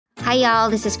Hi, y'all.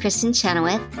 This is Kristen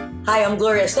Chenoweth. Hi, I'm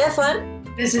Gloria Stefan.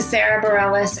 This is Sarah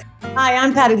Bareilles. Hi,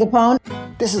 I'm Patti LuPone.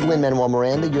 This is Lin-Manuel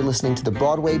Miranda. You're listening to the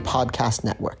Broadway Podcast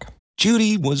Network.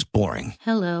 Judy was boring.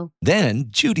 Hello. Then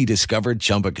Judy discovered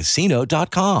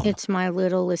ChumbaCasino.com. It's my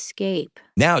little escape.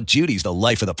 Now Judy's the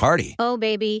life of the party. Oh,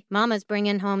 baby, mama's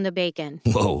bringing home the bacon.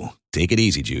 Whoa, take it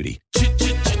easy, Judy.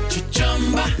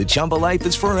 The Chumba life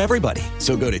is for everybody.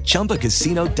 So go to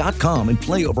ChumbaCasino.com and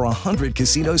play over 100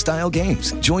 casino-style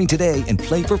games. Join today and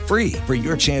play for free for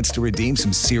your chance to redeem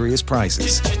some serious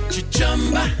prizes.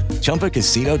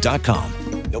 ChumbaCasino.com.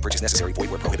 No purchase necessary. Void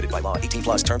where prohibited by law. 18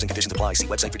 plus terms and conditions apply. See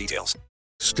website for details.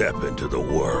 Step into the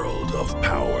world of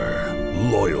power,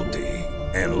 loyalty,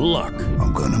 and luck.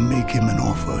 I'm going to make him an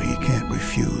offer he can't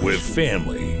refuse. With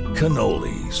family,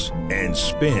 cannolis, and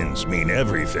spins mean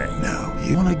everything. Now,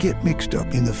 you want to get mixed up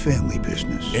in the family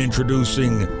business.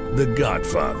 Introducing The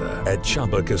Godfather at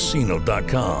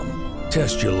ChumbaCasino.com.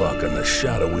 Test your luck in the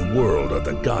shadowy world of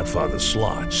The Godfather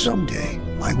slot. Someday,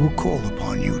 I will call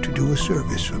upon you to do a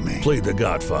service for me. Play The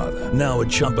Godfather, now at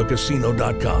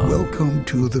ChumbaCasino.com. Welcome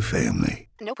to the family.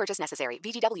 No purchase necessary.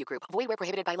 VGW Group. Void where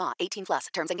prohibited by law. 18 plus.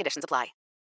 Terms and conditions apply.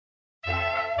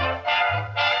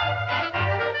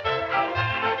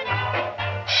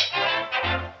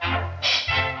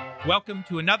 Welcome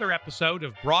to another episode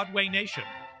of Broadway Nation,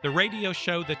 the radio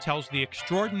show that tells the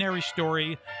extraordinary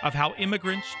story of how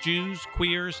immigrants, Jews,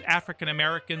 queers, African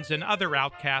Americans, and other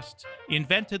outcasts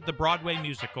invented the Broadway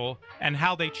musical and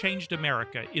how they changed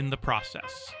America in the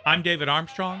process. I'm David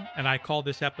Armstrong, and I call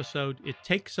this episode It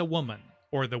Takes a Woman,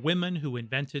 or The Women Who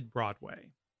Invented Broadway.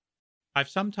 I've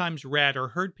sometimes read or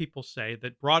heard people say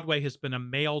that Broadway has been a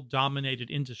male-dominated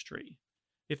industry.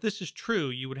 If this is true,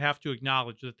 you would have to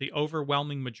acknowledge that the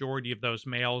overwhelming majority of those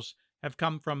males have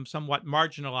come from somewhat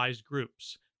marginalized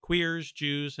groups, queers,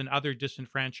 Jews, and other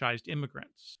disenfranchised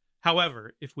immigrants.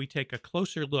 However, if we take a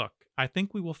closer look, I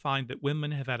think we will find that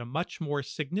women have had a much more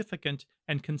significant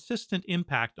and consistent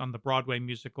impact on the Broadway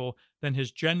musical than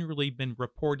has generally been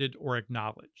reported or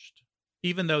acknowledged.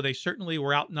 Even though they certainly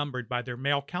were outnumbered by their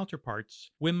male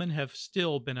counterparts, women have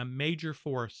still been a major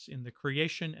force in the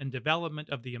creation and development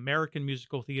of the American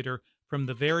musical theater from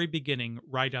the very beginning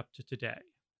right up to today.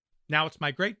 Now it's my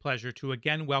great pleasure to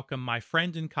again welcome my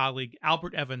friend and colleague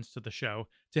Albert Evans to the show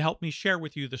to help me share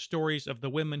with you the stories of the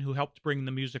women who helped bring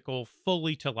the musical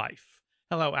fully to life.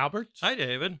 Hello, Albert. Hi,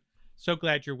 David. So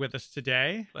glad you're with us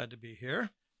today. Glad to be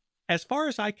here. As far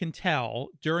as I can tell,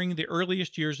 during the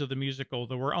earliest years of the musical,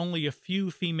 there were only a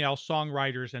few female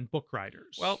songwriters and book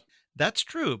writers. Well, that's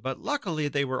true, but luckily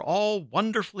they were all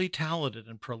wonderfully talented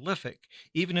and prolific,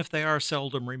 even if they are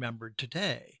seldom remembered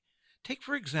today. Take,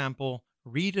 for example,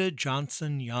 Rita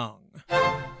Johnson Young.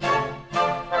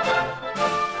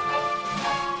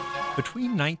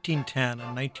 Between 1910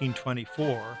 and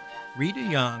 1924, Rita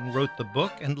Young wrote the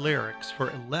book and lyrics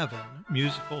for 11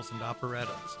 musicals and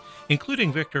operettas,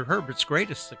 including Victor Herbert's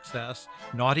greatest success,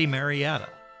 Naughty Marietta.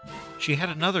 She had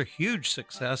another huge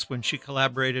success when she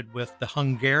collaborated with the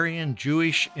Hungarian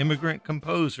Jewish immigrant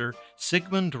composer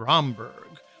Sigmund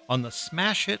Romberg on the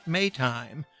smash hit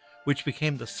Maytime, which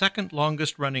became the second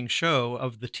longest running show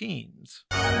of the teens.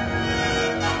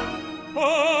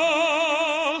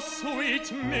 Oh,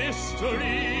 sweet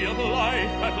mystery of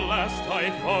life, at last I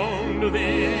found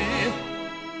thee.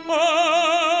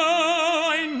 Oh,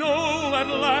 I know at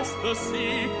last the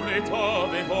secret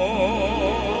of it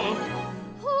all.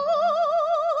 All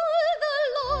the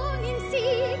longing,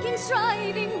 seeking,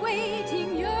 striving,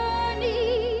 waiting,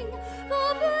 yearning,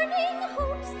 the burning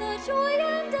hopes, the joy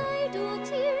and idle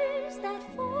tears that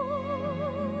fall.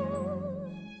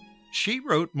 She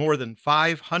wrote more than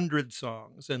 500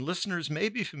 songs, and listeners may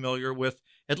be familiar with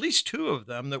at least two of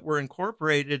them that were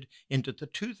incorporated into the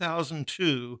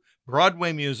 2002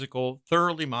 Broadway musical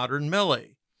Thoroughly Modern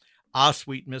Millie, Ah,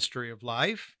 Sweet Mystery of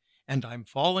Life, and I'm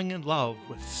Falling in Love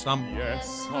with Someone.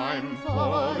 Yes, I'm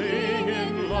falling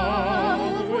in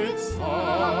love with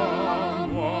someone,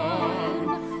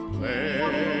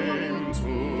 claim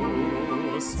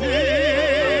to stay.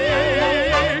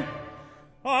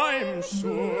 I'm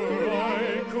sure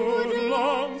I could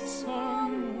love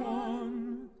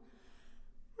someone,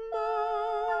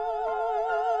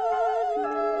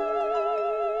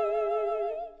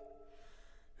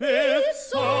 if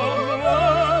someone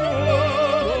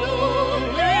would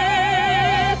only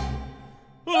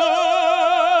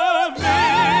love me.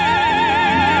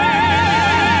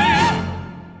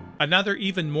 Another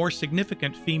even more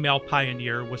significant female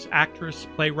pioneer was actress,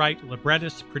 playwright,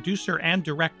 librettist, producer, and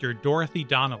director Dorothy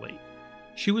Donnelly.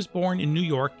 She was born in New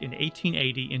York in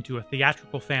 1880 into a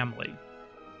theatrical family.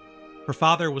 Her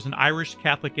father was an Irish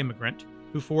Catholic immigrant,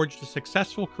 who forged a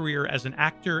successful career as an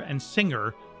actor and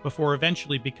singer before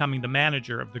eventually becoming the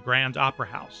manager of the Grand Opera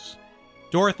House.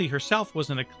 Dorothy herself was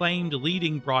an acclaimed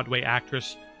leading Broadway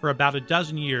actress for about a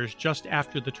dozen years just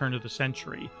after the turn of the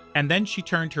century, and then she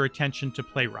turned her attention to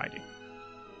playwriting.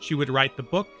 She would write the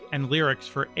book and lyrics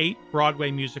for 8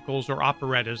 Broadway musicals or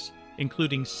operettas,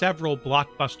 including several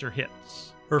blockbuster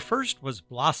hits. Her first was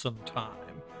Blossom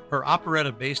Time, her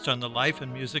operetta based on the life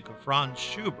and music of Franz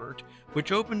Schubert,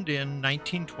 which opened in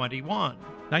 1921.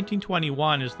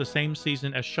 1921 is the same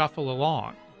season as Shuffle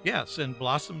Along. Yes, and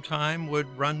Blossom Time would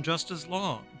run just as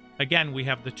long. Again, we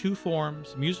have the two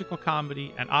forms, musical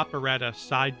comedy and operetta,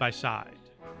 side by side.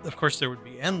 Of course, there would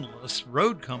be endless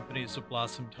road companies of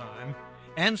Blossom Time,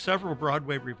 and several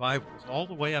Broadway revivals, all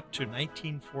the way up to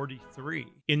 1943.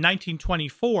 In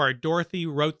 1924, Dorothy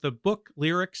wrote the book,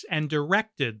 lyrics, and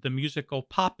directed the musical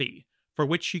Poppy, for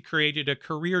which she created a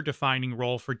career-defining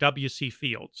role for W.C.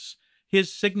 Fields.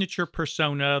 His signature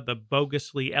persona, the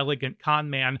bogusly elegant con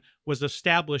man, was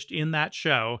established in that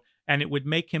show, and it would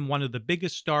make him one of the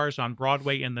biggest stars on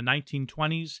Broadway in the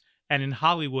 1920s and in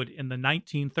Hollywood in the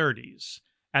 1930s.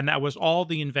 And that was all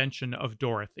the invention of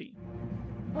Dorothy.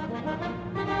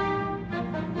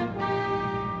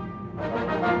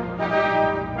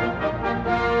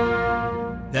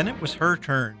 Then it was her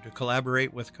turn to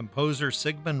collaborate with composer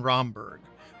Sigmund Romberg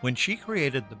when she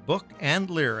created the book and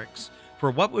lyrics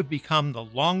for what would become the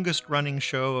longest-running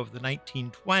show of the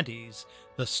 1920s,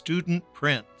 The Student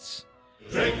Prince.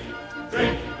 Drink,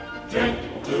 drink,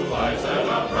 drink, blue eyes that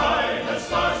are bright as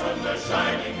stars when they're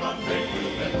shining on me.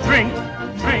 Drink,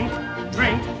 drink,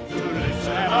 drink, to lips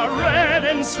that are red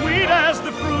and sweet as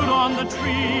the fruit on the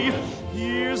tree.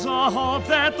 Here's a hope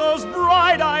that those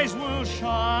bright eyes will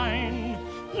shine,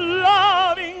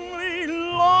 lovingly,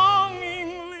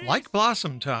 longingly. Like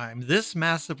Blossom Time, this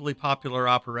massively popular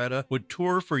operetta would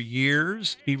tour for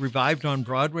years, be revived on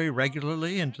Broadway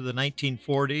regularly into the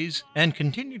 1940s, and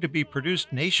continue to be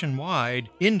produced nationwide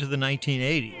into the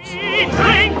 1980s.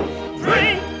 Drink,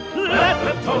 drink, let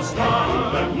the toast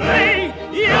on. May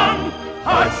young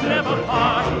hearts never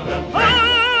part.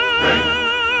 Drink,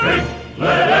 drink,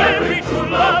 let every true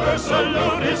lover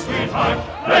salute his sweetheart.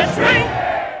 Let's drink.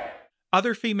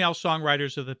 Other female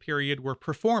songwriters of the period were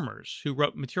performers who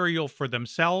wrote material for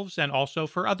themselves and also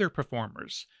for other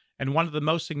performers. And one of the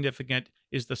most significant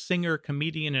is the singer,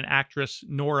 comedian, and actress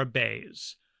Nora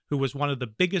Bayes, who was one of the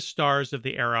biggest stars of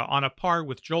the era, on a par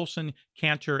with Jolson,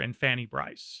 Cantor, and Fanny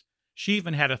Brice. She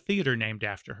even had a theater named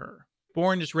after her.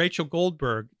 Born as Rachel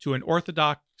Goldberg to an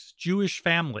Orthodox Jewish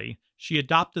family, she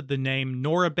adopted the name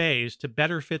Nora Bayes to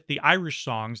better fit the Irish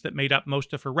songs that made up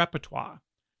most of her repertoire.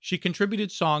 She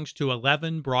contributed songs to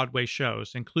 11 Broadway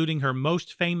shows, including her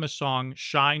most famous song,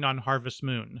 Shine on Harvest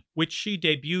Moon, which she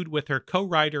debuted with her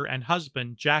co-writer and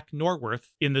husband, Jack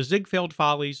Norworth, in the Ziegfeld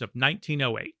Follies of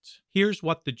 1908. Here's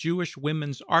what the Jewish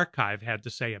Women's Archive had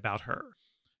to say about her.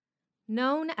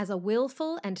 Known as a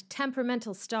willful and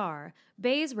temperamental star,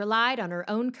 Bayes relied on her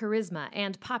own charisma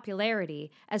and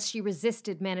popularity as she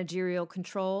resisted managerial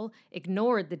control,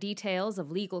 ignored the details of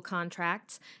legal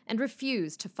contracts, and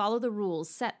refused to follow the rules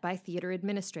set by theater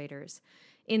administrators.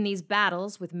 In these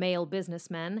battles with male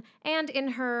businessmen, and in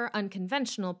her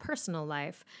unconventional personal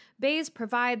life, Bayes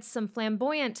provides some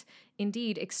flamboyant,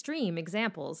 indeed extreme,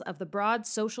 examples of the broad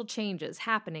social changes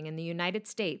happening in the United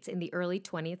States in the early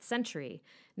 20th century,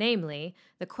 namely,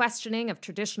 the questioning of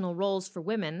traditional roles for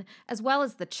women, as well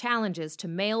as the challenges to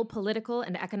male political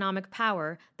and economic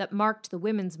power that marked the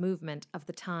women's movement of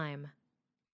the time.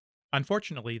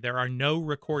 Unfortunately, there are no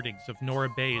recordings of Nora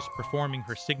Bayes performing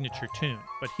her signature tune,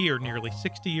 but here, nearly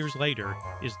 60 years later,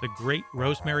 is the great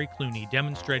Rosemary Clooney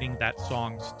demonstrating that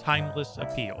song's timeless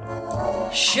appeal.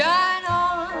 Shine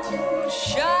on,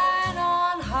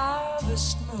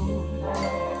 harvest moon,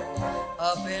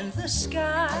 up in the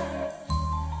sky.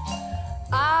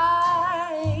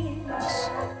 Eyes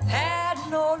had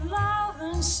no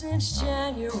loving since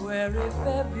January,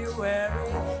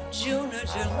 February, June or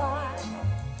July.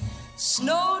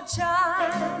 Snow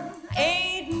time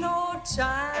ain't no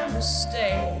time to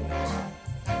stay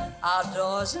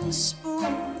outdoors and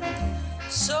spoon.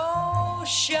 So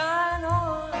shine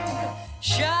on,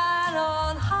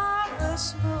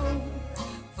 harvest moon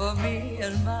for me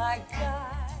and my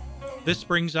guy. This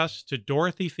brings us to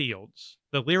Dorothy Fields,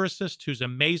 the lyricist whose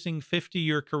amazing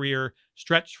 50-year career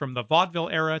stretched from the vaudeville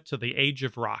era to the age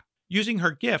of rock. Using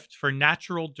her gift for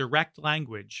natural, direct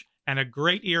language and a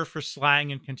great ear for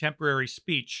slang and contemporary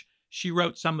speech, she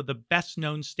wrote some of the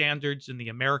best-known standards in the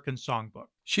American songbook.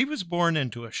 She was born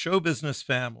into a show business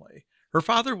family. Her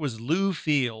father was Lou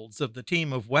Fields of the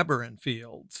team of Weber and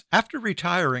Fields. After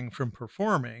retiring from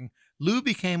performing, Lew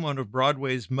became one of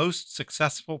Broadway's most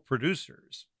successful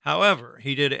producers. However,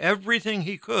 he did everything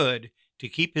he could to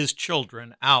keep his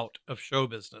children out of show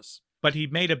business. But he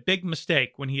made a big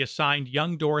mistake when he assigned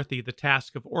young Dorothy the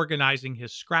task of organizing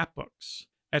his scrapbooks.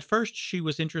 At first, she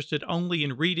was interested only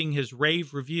in reading his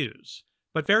rave reviews,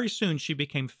 but very soon she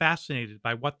became fascinated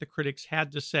by what the critics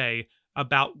had to say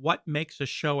about what makes a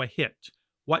show a hit,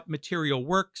 what material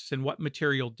works and what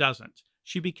material doesn't.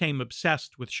 She became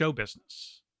obsessed with show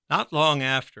business. Not long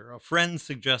after, a friend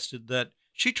suggested that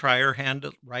she try her hand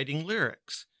at writing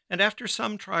lyrics, and after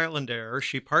some trial and error,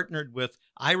 she partnered with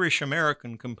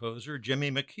Irish-American composer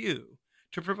Jimmy McHugh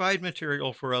to provide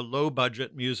material for a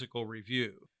low-budget musical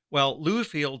review. Well, Lew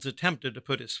Fields attempted to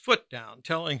put his foot down,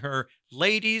 telling her,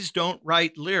 "Ladies don't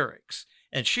write lyrics,"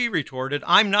 and she retorted,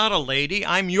 "I'm not a lady,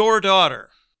 I'm your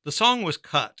daughter." The song was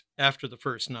cut after the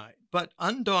first night, but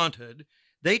undaunted,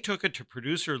 they took it to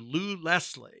producer Lou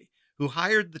Leslie, who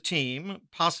hired the team,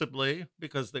 possibly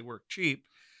because they worked cheap,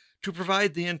 to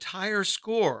provide the entire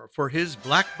score for his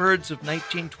Blackbirds of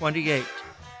 1928.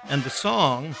 And the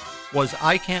song was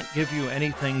I Can't Give You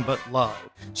Anything But Love.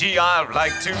 Gee, I'd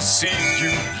like to see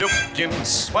you looking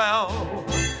swell,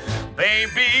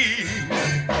 baby.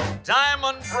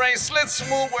 Diamond bracelets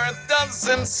move where it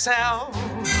doesn't sell,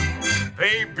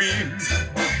 baby.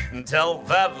 Until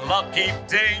that lucky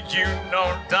day you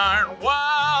know darn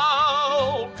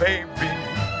well, baby,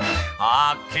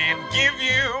 I can't give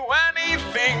you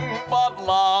anything but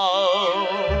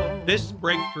love. This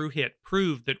breakthrough hit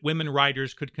proved that women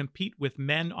writers could compete with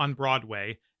men on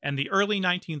Broadway, and the early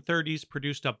 1930s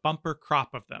produced a bumper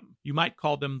crop of them. You might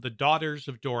call them the Daughters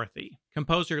of Dorothy.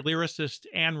 Composer-lyricist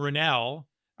Anne Rennell,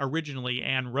 originally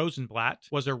Anne Rosenblatt,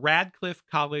 was a Radcliffe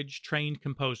College-trained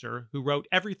composer who wrote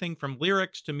everything from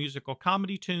lyrics to musical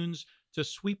comedy tunes to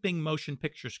sweeping motion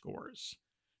picture scores.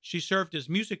 She served as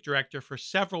music director for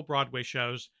several Broadway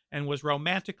shows and was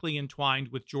romantically entwined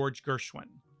with George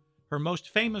Gershwin. Her most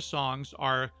famous songs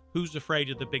are Who's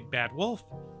Afraid of the Big Bad Wolf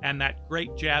and that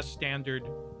great jazz standard,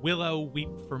 Willow, Weep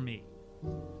for Me.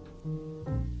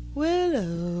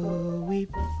 Willow,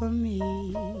 weep for me.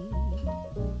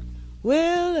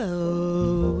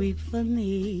 Willow, weep for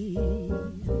me.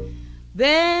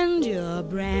 Bend your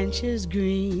branches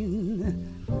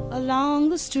green along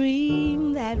the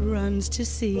stream that runs to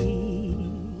sea.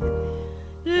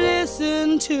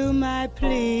 Listen to my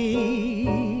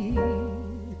plea.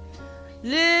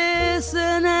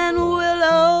 Listen and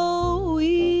willow,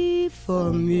 weep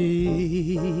for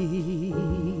me.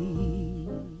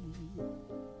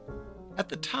 At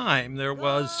the time, there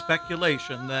was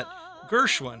speculation that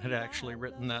Gershwin had actually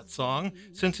written that song,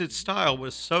 since its style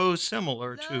was so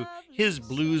similar to his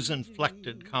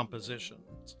blues-inflected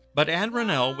compositions. But Anne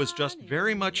Rennell was just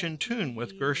very much in tune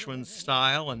with Gershwin's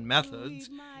style and methods,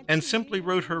 and simply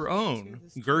wrote her own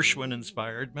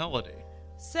Gershwin-inspired melody.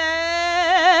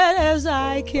 Sad as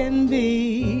I can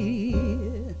be,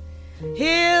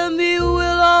 hear me,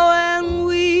 willow, and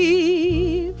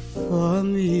weep for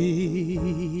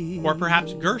me. Or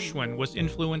perhaps Gershwin was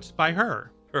influenced by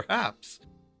her. Perhaps.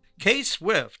 Kay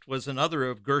Swift was another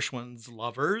of Gershwin's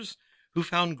lovers who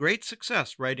found great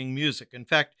success writing music. In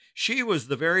fact, she was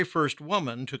the very first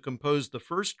woman to compose the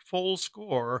first full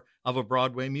score of a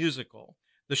Broadway musical.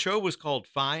 The show was called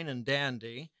Fine and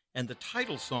Dandy, and the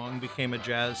title song became a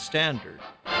jazz standard.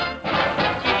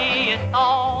 Gee, it's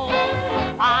all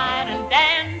fine and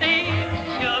dandy,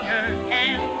 sugar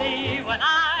candy when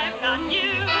I've got you.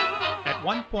 At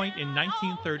one point in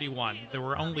 1931, there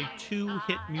were only 2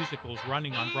 hit musicals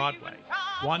running on Broadway.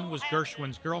 One was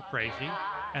Gershwin's Girl Crazy,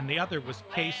 and the other was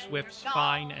Kay Swift's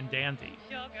Fine and Dandy.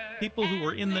 People who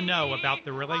were in the know about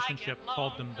the relationship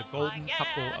called them the golden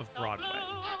couple of Broadway.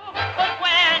 But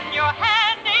when you're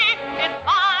handy, it's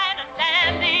fine and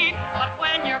dandy. But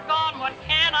when you're gone, what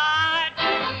can I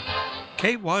do?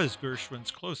 Kay was Gershwin's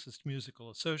closest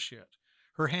musical associate.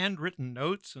 Her handwritten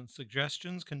notes and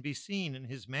suggestions can be seen in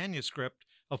his manuscript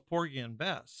of Porgy and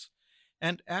Bess.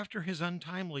 And after his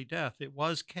untimely death, it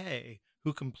was Kay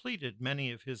who completed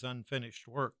many of his unfinished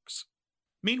works.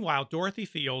 Meanwhile, Dorothy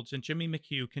Fields and Jimmy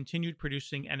McHugh continued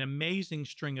producing an amazing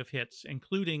string of hits,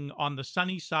 including On the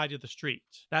Sunny Side of the Street.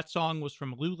 That song was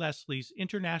from Lou Leslie's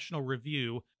International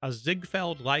Review, a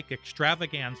Ziegfeld-like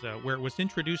extravaganza where it was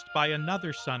introduced by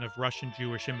another son of Russian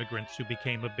Jewish immigrants who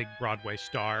became a big Broadway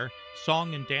star,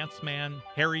 song and dance man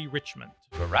Harry Richmond.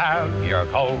 Grab your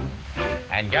coat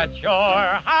and get your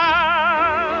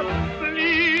hat.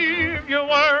 Leave your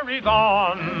worries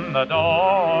on the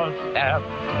doorstep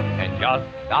and just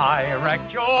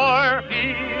direct your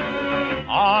feet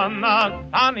on the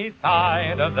sunny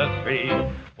side of the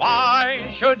street.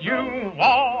 Why should you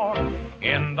walk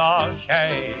in the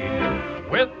shade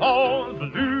with those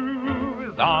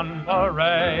blues on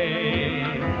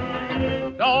parade.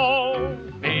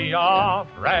 Don't be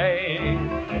afraid,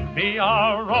 be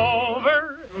a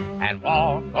rover and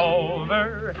walk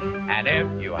over, and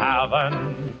if you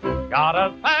haven't got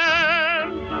a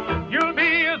cent, you'll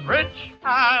be as rich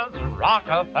as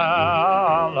Rockefeller,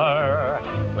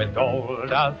 with gold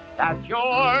dust at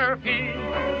your feet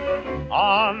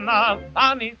on the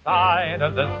sunny side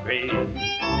of the street.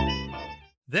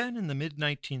 Then in the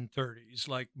mid-1930s,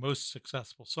 like most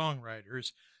successful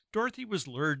songwriters, Dorothy was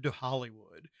lured to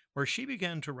Hollywood, where she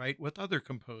began to write with other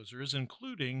composers,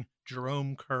 including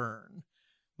Jerome Kern.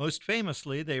 Most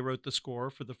famously, they wrote the score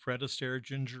for the Fred Astaire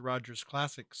Ginger Rogers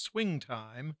classic Swing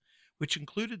Time, which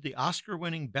included the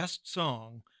Oscar-winning best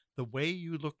song, The Way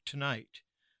You Look Tonight.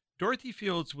 Dorothy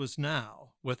Fields was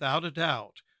now, without a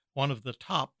doubt, one of the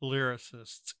top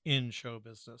lyricists in show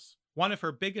business. One of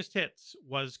her biggest hits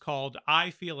was called I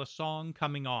Feel a Song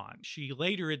Coming On. She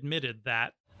later admitted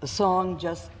that the song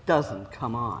just doesn't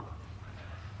come on.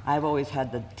 I've always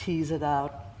had to tease it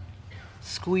out,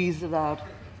 squeeze it out,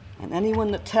 and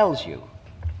anyone that tells you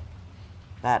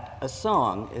that a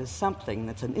song is something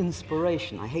that's an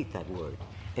inspiration, I hate that word.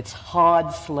 It's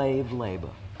hard slave labor.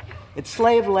 It's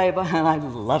slave labor, and I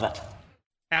love it.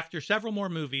 After several more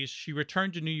movies, she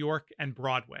returned to New York and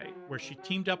Broadway, where she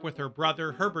teamed up with her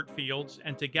brother Herbert Fields,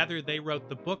 and together they wrote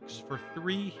the books for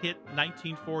 3 hit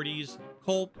 1940s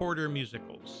Cole Porter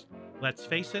musicals, Let's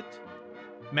Face It,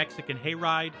 Mexican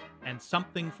Hayride, and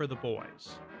Something for the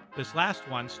Boys. This last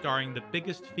one starring the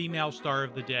biggest female star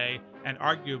of the day and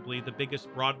arguably the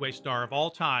biggest Broadway star of all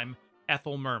time,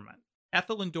 Ethel Merman.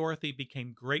 Ethel and Dorothy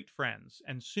became great friends,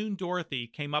 and soon Dorothy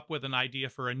came up with an idea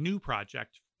for a new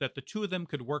project that the two of them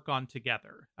could work on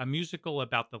together, a musical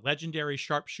about the legendary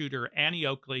sharpshooter Annie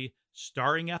Oakley,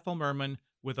 starring Ethel Merman,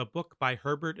 with a book by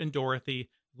Herbert and Dorothy,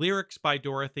 lyrics by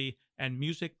Dorothy, and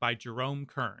music by Jerome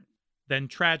Kern. Then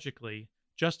tragically,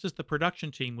 just as the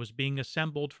production team was being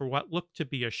assembled for what looked to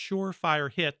be a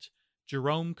surefire hit,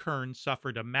 Jerome Kern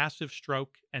suffered a massive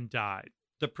stroke and died.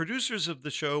 The producers of the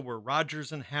show were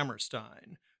Rodgers and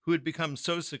Hammerstein, who had become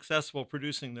so successful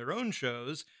producing their own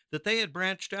shows that they had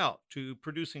branched out to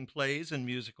producing plays and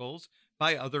musicals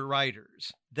by other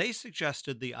writers. They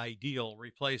suggested the ideal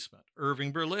replacement,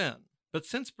 Irving Berlin. But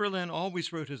since Berlin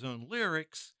always wrote his own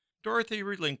lyrics, Dorothy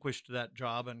relinquished that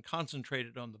job and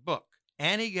concentrated on the book.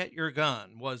 Annie, Get Your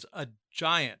Gun was a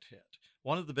giant hit,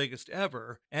 one of the biggest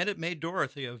ever, and it made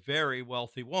Dorothy a very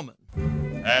wealthy woman.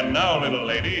 And now, little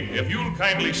lady, if you'll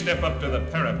kindly step up to the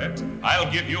parapet,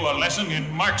 I'll give you a lesson in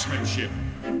marksmanship.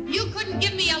 You couldn't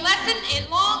give me a lesson in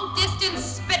long-distance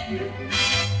spitting.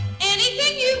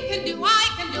 Anything you can do, I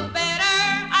can do better.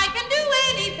 I can do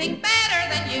anything better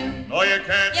than you. No, you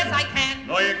can't. Yes, I can.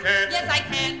 No, you can't. Yes, I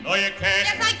can. No, you can't.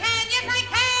 Yes, I can. Yes, I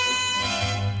can.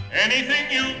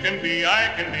 Anything you can be,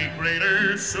 I can be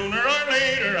greater. Sooner or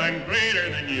later, I'm greater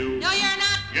than you. No, you're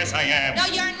not. Yes, I am. No,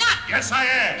 you're not. Yes, I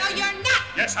am. No, you're not.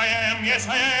 Yes, I am. Yes,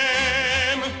 I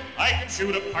am. I can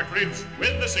shoot a partridge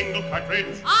with a single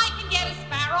cartridge. I can get a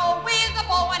sparrow with a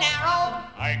bow and arrow.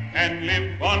 I can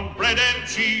live on bread and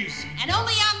cheese. And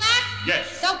only on that? Yes.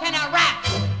 So can a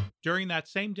rat. During that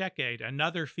same decade,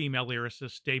 another female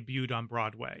lyricist debuted on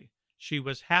Broadway. She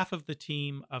was half of the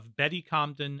team of Betty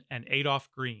Comden and Adolph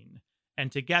Green,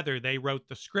 and together they wrote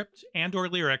the script and/or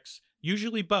lyrics,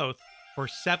 usually both, for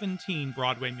 17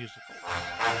 Broadway musicals.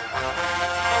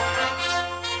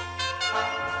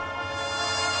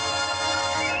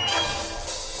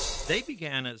 They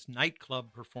began as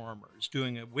nightclub performers,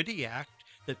 doing a witty act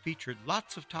that featured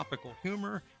lots of topical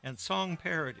humor and song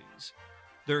parodies.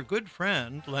 Their good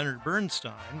friend, Leonard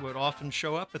Bernstein, would often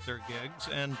show up at their gigs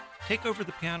and take over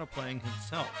the piano playing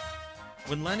himself.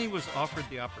 When Lenny was offered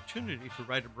the opportunity to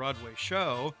write a Broadway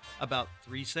show about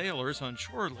 3 sailors on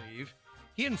shore leave,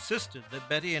 he insisted that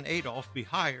Betty and Adolph be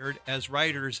hired as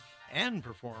writers and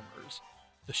performers.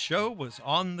 The show was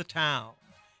on the town,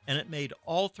 and it made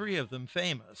all 3 of them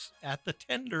famous at the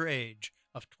tender age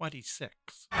of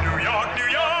 26. New York, New York,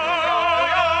 New York.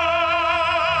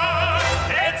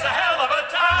 It's a hell of a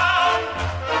town.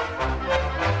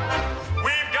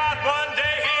 We've got one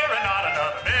day here and not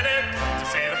another minute to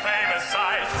see the famous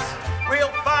sights.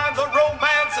 We'll find the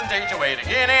romance and danger waiting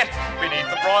in it beneath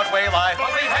the Broadway light.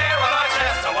 But we've hair on our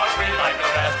chest, so what we like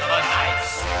the rest of the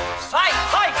nights. Sight,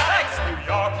 sight, sight! New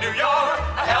York, New York,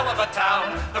 A hell of a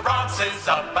town. The Bronx is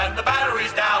up and the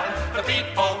Battery's down. The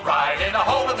people ride in a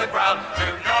hole in the ground. New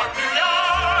York, New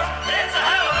York, it's a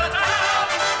hell of a town.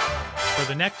 For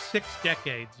the next 6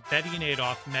 decades, Betty and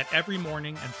Adolph met every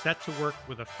morning and set to work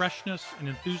with a freshness and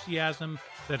enthusiasm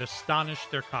that astonished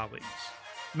their colleagues.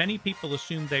 Many people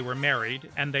assumed they were married,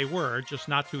 and they were, just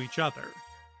not to each other.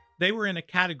 They were in a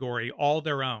category all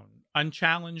their own,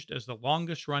 unchallenged as the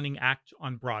longest-running act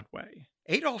on Broadway.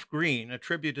 Adolph Green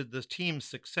attributed the team's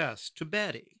success to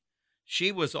Betty.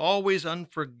 "She was always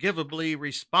unforgivably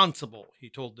responsible," he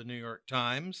told the New York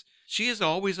Times. "She is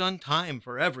always on time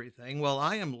for everything, while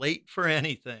I am late for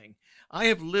anything. I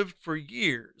have lived for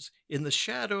years in the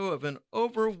shadow of an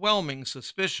overwhelming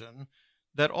suspicion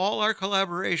that all our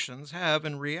collaborations have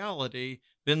in reality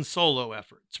been solo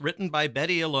efforts written by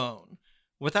Betty alone.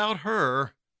 Without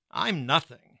her, I'm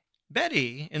nothing."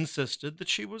 Betty insisted that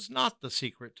she was not the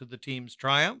secret to the team's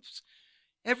triumphs.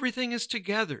 "Everything is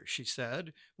together," she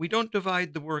said. "We don't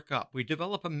divide the work up. We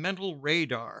develop a mental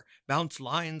radar, bounce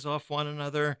lines off one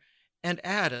another," and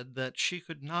added that she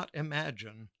could not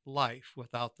imagine life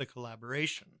without the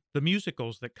collaboration. The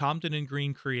musicals that Comden and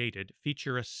Green created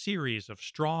feature a series of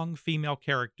strong female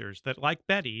characters that, like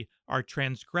Betty, are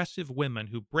transgressive women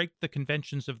who break the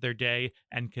conventions of their day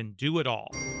and can do it all.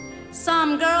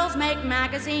 Some girls make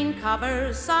magazine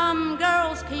covers, some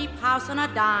girls keep house on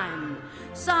a dime,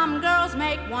 some girls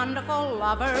make wonderful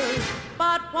lovers,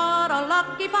 but what a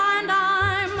lucky find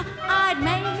I'm. I'd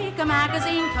make a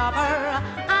magazine cover,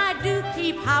 I do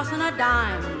keep house on a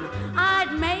dime,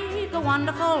 I'd make a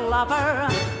wonderful lover.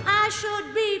 I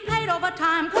should be paid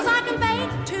overtime, 'cause I can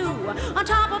bake too. On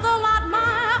top of the lot,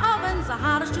 my oven's the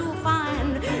hottest you'll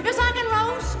find. Yes, I can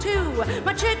roast too.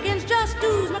 My chicken's just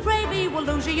stews, my gravy will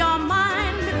lose you your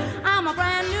mind. I'm a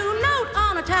brand new note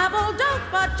on a table d'ote,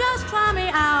 but just try me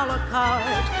a la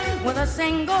carte. With a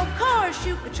single course,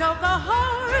 you could choke a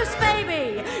horse,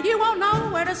 baby. You won't know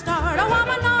where to start. Oh, I'm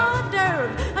an hors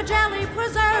d'oeuvre, a jelly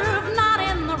preserve, not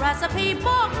in the recipe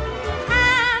book.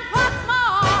 And what's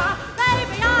more,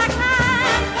 baby, I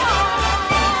can cook.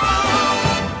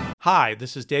 Hi,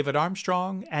 this is David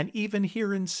Armstrong, and even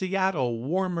here in Seattle,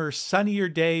 warmer, sunnier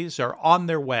days are on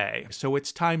their way. So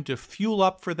it's time to fuel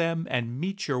up for them and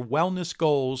meet your wellness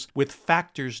goals with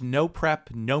Factor's no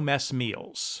prep, no mess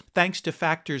meals. Thanks to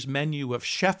Factor's menu of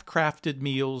chef-crafted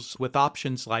meals with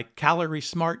options like Calorie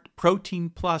Smart, Protein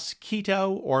Plus,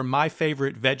 Keto, or my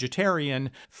favorite,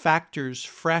 Vegetarian, Factor's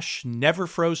fresh, never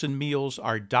frozen meals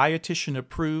are dietitian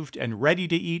approved and ready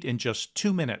to eat in just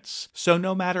 2 minutes. So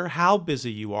no matter how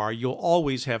busy you are, you'll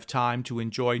always have time to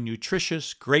enjoy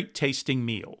nutritious, great-tasting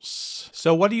meals.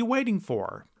 So what are you waiting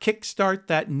for? Kickstart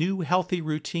that new healthy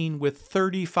routine with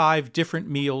 35 different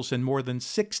meals and more than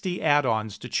 60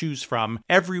 add-ons to choose from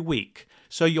every week,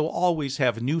 so you'll always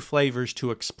have new flavors to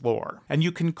explore. And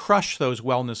you can crush those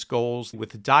wellness goals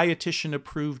with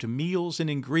dietitian-approved meals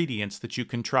and ingredients that you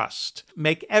can trust.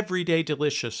 Make every day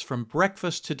delicious from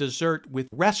breakfast to dessert with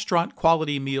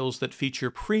restaurant-quality meals that feature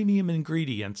premium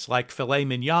ingredients like filet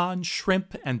mignon,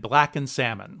 shrimp, and blackened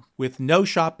salmon, with no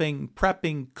shopping,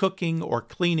 prepping, cooking, or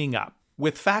cleaning up.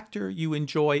 With Factor, you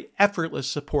enjoy effortless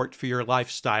support for your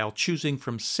lifestyle, choosing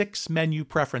from 6 menu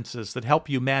preferences that help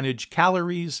you manage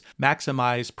calories,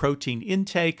 maximize protein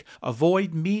intake,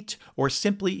 avoid meat, or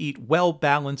simply eat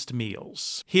well-balanced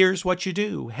meals. Here's what you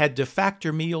do. Head to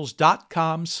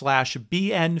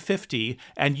factormeals.com/BN50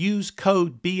 and use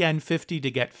code BN50 to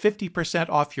get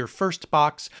 50% off your first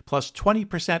box plus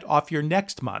 20% off your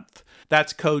next month.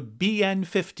 That's code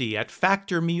BN50 at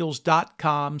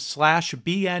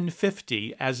factormeals.com/BN50,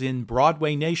 as in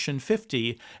Broadway Nation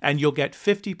 50, and you'll get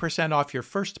 50% off your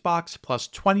first box plus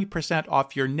 20%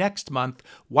 off your next month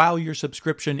while your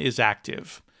subscription is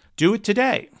active. Do it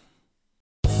today.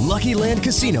 Lucky Land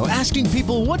Casino, asking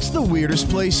people, what's the weirdest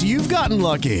place you've gotten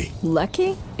lucky?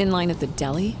 Lucky? In line at the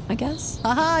deli, I guess?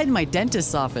 Aha, in my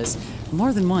dentist's office.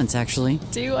 More than once, actually.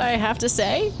 Do I have to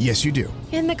say? Yes, you do.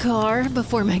 In the car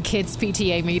before my kids'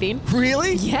 PTA meeting.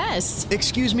 Really? Yes.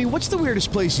 Excuse me, what's the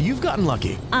weirdest place you've gotten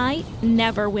lucky? I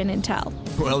never win and tell.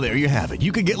 Well, there you have it.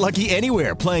 You can get lucky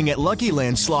anywhere, playing at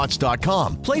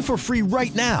LuckyLandSlots.com. Play for free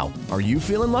right now. Are you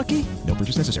feeling lucky? No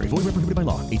purchase necessary. Void where prohibited by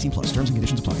law. 18+. Terms and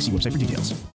conditions apply. See website for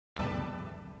details.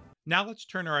 Now let's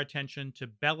turn our attention to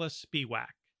Bella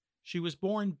Spiewak. She was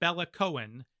born Bella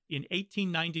Cohen in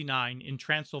 1899 in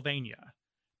Transylvania.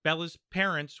 Bella's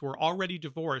parents were already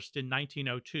divorced in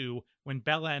 1902 when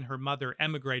Bella and her mother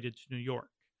emigrated to New York.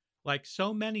 Like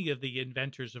so many of the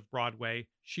inventors of Broadway,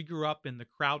 she grew up in the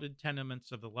crowded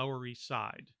tenements of the Lower East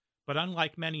Side. But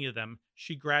unlike many of them,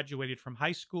 she graduated from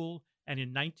high school, and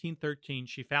in 1913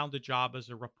 she found a job as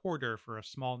a reporter for a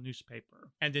small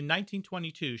newspaper. And in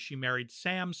 1922 she married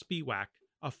Sam Spiewak,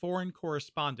 a foreign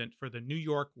correspondent for the New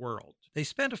York World. They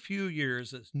spent a few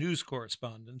years as news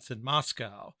correspondents in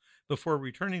Moscow before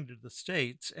returning to the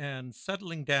States and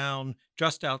settling down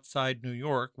just outside New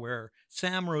York, where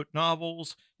Sam wrote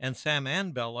novels and Sam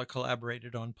and Bella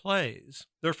collaborated on plays.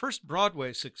 Their first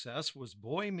Broadway success was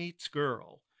Boy Meets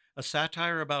Girl, a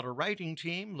satire about a writing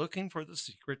team looking for the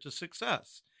secret to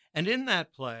success. And in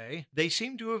that play, they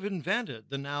seem to have invented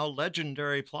the now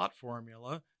legendary plot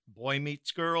formula, boy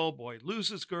meets girl, boy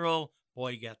loses girl,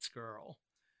 boy gets girl.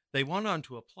 They went on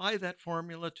to apply that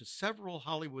formula to several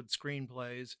Hollywood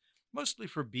screenplays, mostly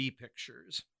for B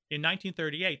Pictures. In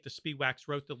 1938, the Speewax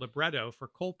wrote the libretto for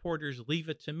Cole Porter's Leave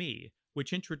It to Me,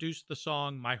 which introduced the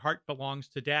song My Heart Belongs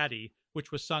to Daddy, which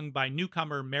was sung by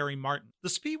newcomer Mary Martin. The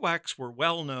Speewax were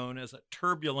well known as a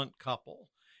turbulent couple,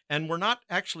 and were not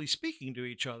actually speaking to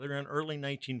each other in early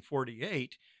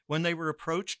 1948 when they were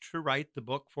approached to write the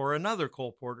book for another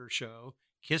Cole Porter show,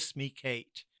 Kiss Me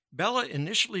Kate. Bella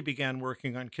initially began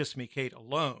working on Kiss Me Kate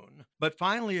alone, but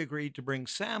finally agreed to bring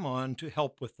Sam on to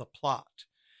help with the plot.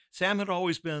 Sam had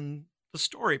always been the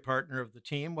story partner of the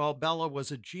team, while Bella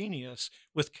was a genius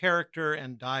with character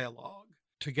and dialogue.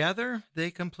 Together, they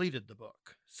completed the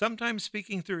book, sometimes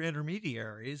speaking through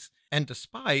intermediaries, and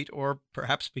despite, or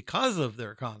perhaps because of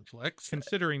their conflicts,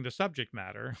 considering the subject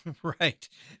matter, right,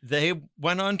 they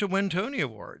went on to win Tony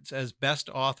Awards as Best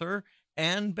Author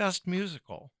and Best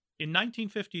Musical. In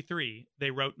 1953,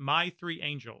 they wrote My Three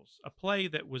Angels, a play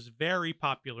that was very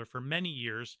popular for many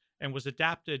years and was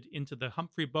adapted into the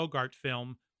Humphrey Bogart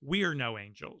film We're No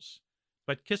Angels.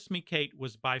 But Kiss Me Kate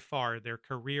was by far their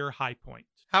career high point.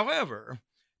 However,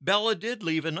 Bella did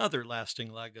leave another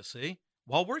lasting legacy.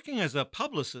 While working as a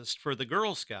publicist for the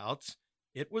Girl Scouts,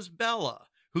 it was Bella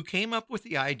who came up with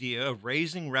the idea of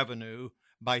raising revenue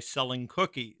by selling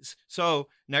cookies. So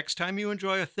next time you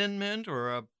enjoy a Thin Mint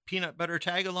or a peanut butter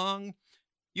tag-along,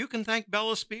 you can thank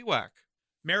Bella Speewack.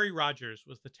 Mary Rogers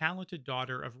was the talented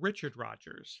daughter of Richard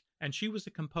Rogers, and she was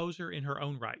a composer in her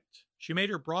own right. She made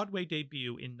her Broadway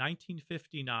debut in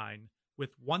 1959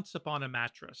 with Once Upon a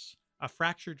Mattress, a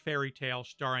fractured fairy tale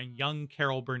starring young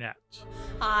Carol Burnett.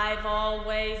 I've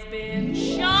always been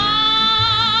shy.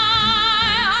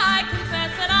 I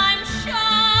confess that I'm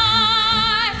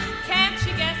shy. Can't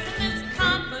you guess that this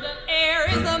confident air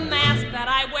is a mask that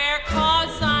I wear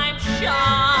 'cause I'm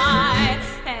shy?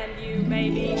 And you may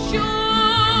be sure,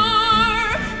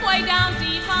 way down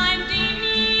deep I'm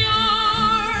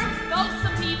demure. Though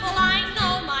some people I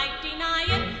know might deny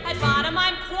it, at bottom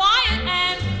I'm quiet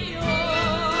and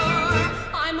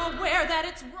I'm aware that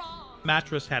it's wrong.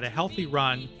 Mattress had a healthy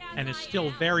run and is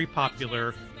still very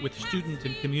popular with student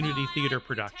and community theater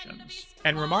productions.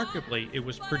 And remarkably, it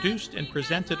was produced and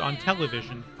presented on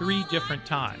television 3 different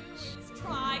times.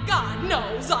 Try, God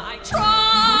knows I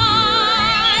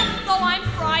try, though I'm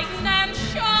frightened and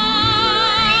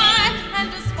shy.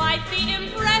 And despite the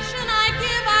impression I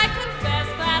give, I confess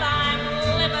that I'm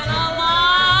living a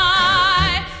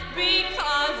lie,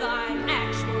 because I'm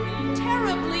actually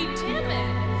terribly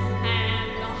timid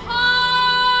and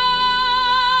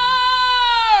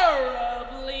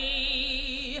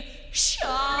horribly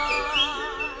shy.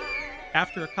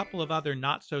 After a couple of other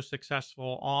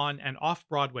not-so-successful on- and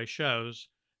off-Broadway shows,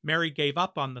 Mary gave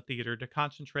up on the theater to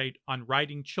concentrate on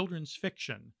writing children's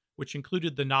fiction, which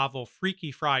included the novel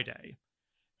Freaky Friday.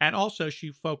 And also she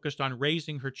focused on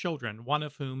raising her children, one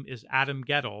of whom is Adam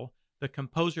Gettle, the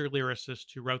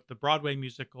composer-lyricist who wrote the Broadway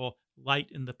musical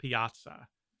Light in the Piazza.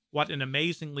 What an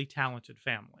amazingly talented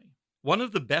family. One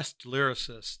of the best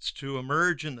lyricists to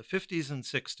emerge in the 50s and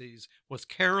 60s was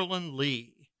Carolyn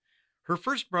Lee. Her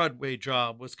first Broadway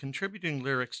job was contributing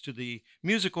lyrics to the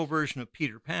musical version of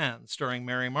Peter Pan, starring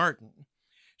Mary Martin.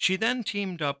 She then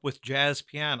teamed up with jazz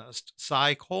pianist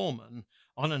Cy Coleman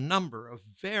on a number of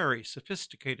very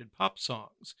sophisticated pop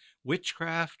songs,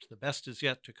 Witchcraft, The Best Is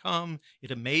Yet to Come,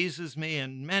 It Amazes Me,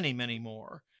 and many, many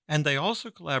more. And they also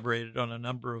collaborated on a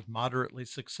number of moderately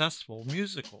successful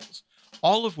musicals,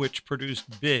 all of which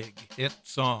produced big hit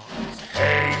songs.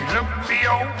 Hey, look me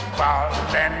over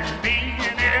and be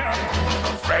near,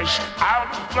 fresh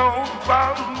out of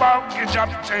Clover, mortgage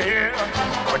up to here.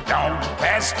 But don't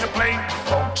pass the plate,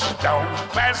 folks, don't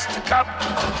pass the cup.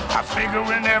 I figure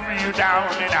whenever you're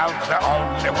down and out, the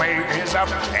only way is up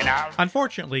and out.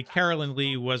 Unfortunately, Carolyn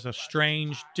Lee was a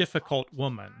strange, difficult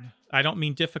woman. I don't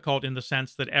mean difficult in the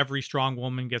sense that every strong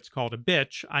woman gets called a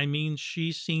bitch. I mean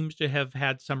she seems to have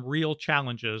had some real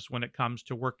challenges when it comes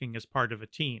to working as part of a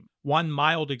team. One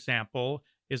mild example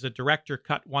is a director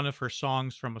cut one of her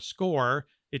songs from a score.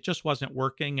 It just wasn't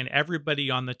working, and everybody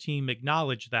on the team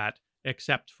acknowledged that,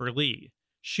 except for Lee.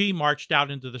 She marched out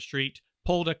into the street,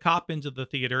 pulled a cop into the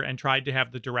theater and tried to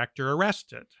have the director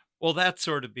arrested. Well, that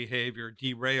sort of behavior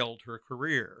derailed her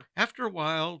career. After a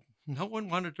while, no one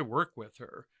wanted to work with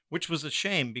her, which was a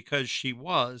shame because she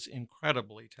was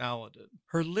incredibly talented.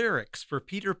 Her lyrics for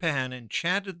Peter Pan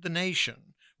enchanted the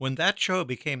nation when that show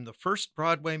became the first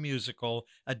Broadway musical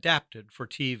adapted for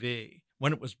TV.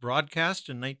 When it was broadcast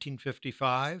in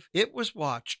 1955, it was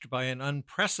watched by an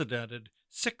unprecedented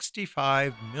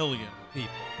 65 million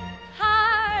people.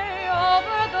 High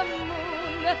over the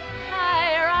moon,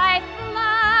 higher I fly.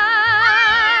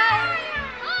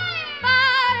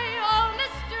 Bye, oh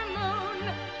Mr. Moon,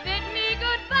 bid me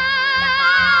goodbye.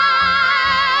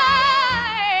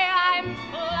 I'm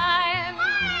flying,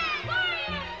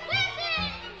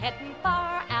 heading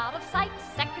far out of sight,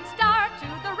 second star to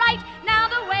the right. Now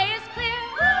the way is clear,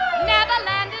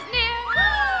 Neverland is near.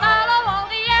 Follow all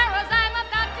the arrows, I'm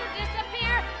about to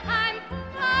disappear. I'm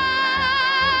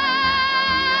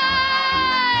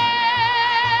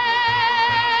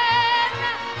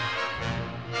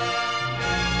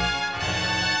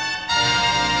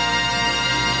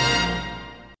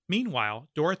Meanwhile,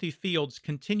 Dorothy Fields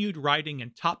continued writing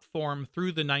in top form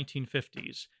through the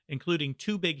 1950s, including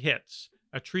two big hits,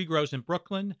 A Tree Grows in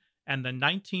Brooklyn and the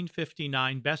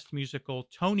 1959 Best Musical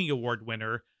Tony Award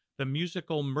winner, the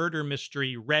musical murder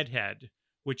mystery Redhead,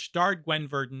 which starred Gwen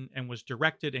Verdon and was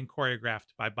directed and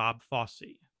choreographed by Bob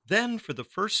Fosse. Then, for the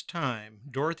first time,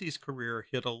 Dorothy's career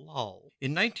hit a lull.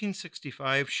 In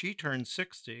 1965, she turned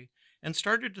 60 and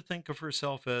started to think of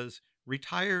herself as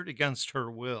retired against her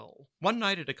will. One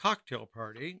night at a cocktail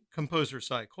party, composer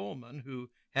Cy Coleman, who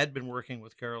had been working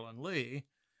with Carolyn Lee,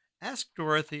 asked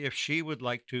Dorothy if she would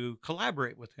like to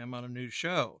collaborate with him on a new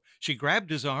show. She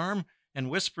grabbed his arm and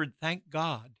whispered, "Thank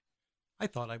God. I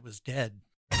thought I was dead."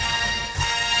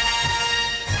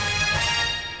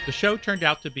 The show turned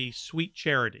out to be Sweet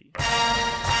Charity, a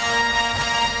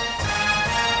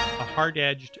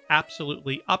hard-edged,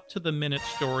 absolutely up-to-the-minute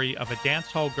story of a dance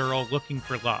hall girl looking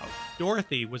for love.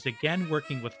 Dorothy was again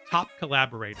working with top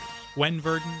collaborators, Gwen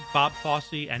Verdon, Bob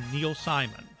Fosse, and Neil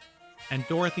Simon. And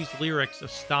Dorothy's lyrics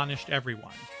astonished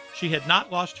everyone. She had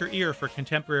not lost her ear for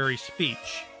contemporary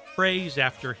speech. Phrase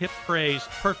after hip phrase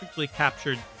perfectly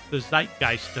captured the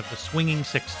zeitgeist of the swinging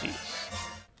 60s.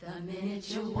 The minute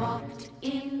you walked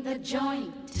in the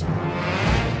joint,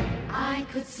 I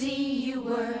could see you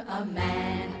were a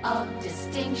man of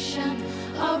distinction,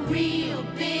 a real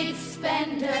big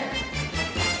spender.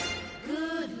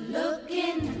 Good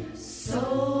looking,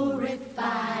 so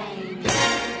refined.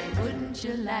 Say, wouldn't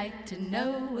you like to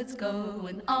know what's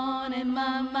going on in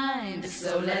my mind?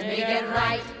 So let me get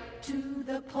right to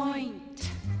the point.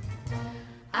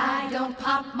 I don't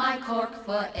pop my cork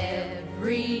for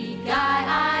every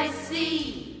guy I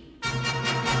see.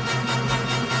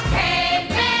 Hey,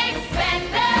 big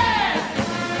spender!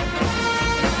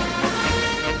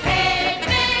 Hey,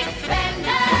 big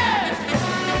spender!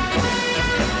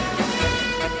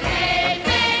 Hey,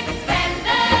 big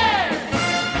spender!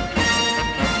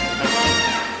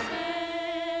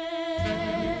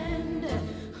 Spend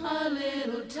a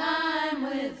little time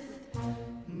with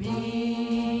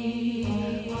me.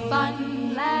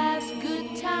 Fun laughs,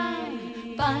 good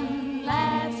time. Fun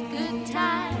laughs, good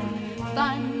time.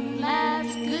 Fun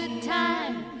laughs, good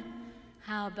time.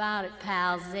 How about it,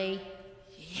 palsy?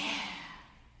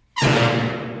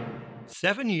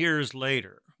 7 years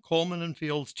later, Coleman and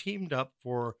Fields teamed up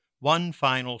for one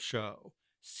final show,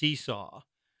 Seesaw.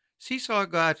 Seesaw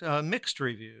got mixed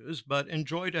reviews, but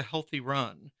enjoyed a healthy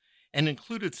run and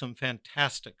included some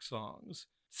fantastic songs.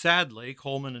 Sadly,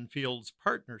 Coleman and Fields'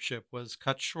 partnership was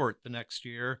cut short the next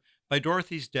year by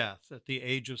Dorothy's death at the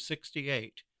age of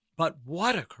 68. But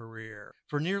what a career!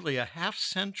 For nearly a half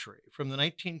century, from the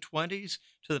 1920s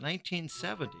to the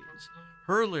 1970s,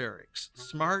 her lyrics,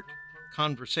 smart,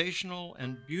 conversational,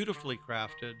 and beautifully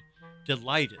crafted,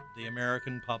 delighted the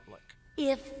American public.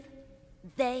 If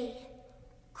they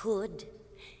could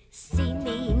see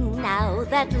me now,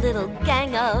 that little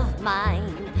gang of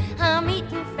mine, I'm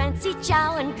eating fancy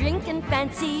chow and drinking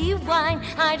fancy wine.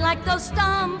 I'd like those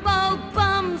Stumbo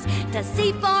bums to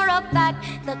see for a fact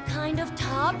the kind of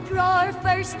top drawer,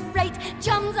 first rate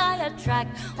chums I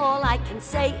attract. All I can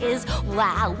say is,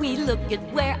 wow, we look at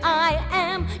where I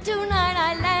am. Tonight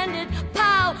I landed,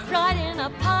 pow, right in a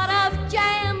pot of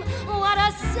jam. What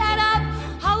a setup,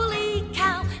 holy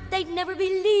cow. They'd never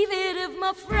believe it if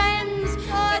my friends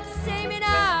could see me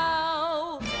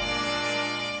now.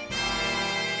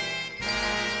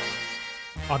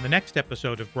 On the next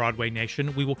episode of Broadway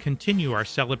Nation, we will continue our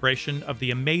celebration of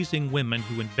the amazing women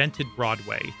who invented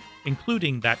Broadway,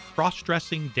 including that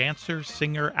cross-dressing dancer,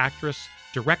 singer, actress,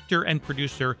 director, and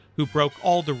producer who broke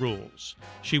all the rules.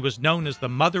 She was known as the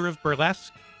mother of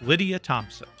burlesque, Lydia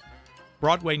Thompson.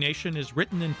 Broadway Nation is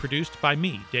written and produced by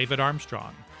me, David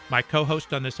Armstrong. My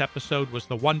co-host on this episode was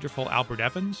the wonderful Albert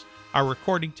Evans. Our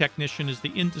recording technician is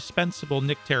the indispensable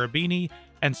Nick Terabini,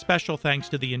 and special thanks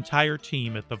to the entire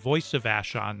team at the Voice of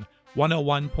Vashon,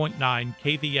 101.9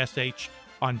 KVSH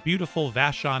on beautiful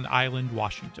Vashon Island,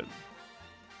 Washington.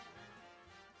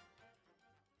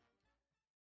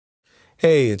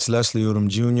 Hey, it's Leslie Odom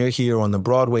Jr. here on the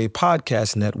Broadway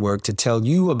Podcast Network to tell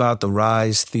you about the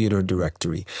Rise Theater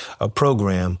Directory, a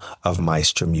program of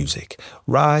Maestro Music.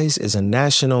 Rise is a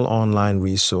national online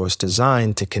resource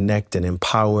designed to connect and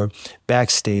empower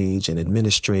backstage and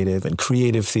administrative and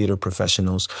creative theater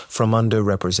professionals from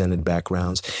underrepresented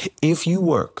backgrounds. If you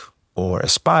work or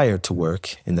aspire to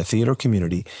work in the theater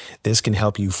community, this can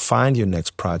help you find your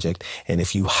next project. And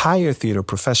if you hire theater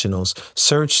professionals,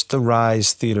 search the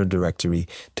Rise Theater Directory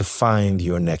to find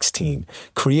your next team.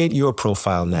 Create your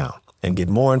profile now and get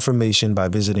more information by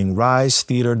visiting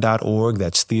risetheater.org.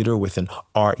 That's theater with an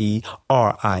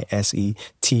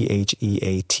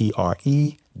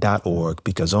RISETHEATRE.org,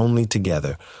 because only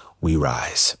together we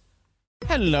rise.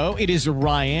 Hello, it is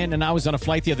Ryan, and I was on a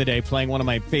flight the other day playing one of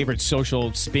my favorite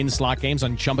social spin slot games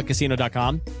on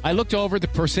ChumbaCasino.com. I looked over at the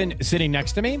person sitting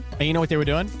next to me, and you know what they were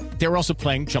doing? They were also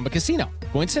playing Chumba Casino.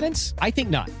 Coincidence? I think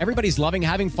not. Everybody's loving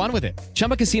having fun with it.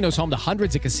 Chumba Casino is home to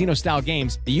hundreds of casino-style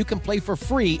games that you can play for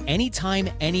free anytime,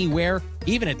 anywhere,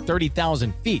 even at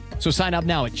 30,000 feet. So sign up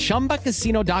now at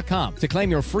ChumbaCasino.com to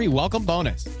claim your free welcome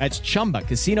bonus. That's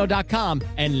ChumbaCasino.com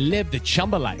and live the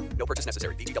Chumba life. No purchase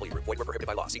necessary. VGW. Void where prohibited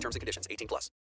by law. See terms and conditions. 18+.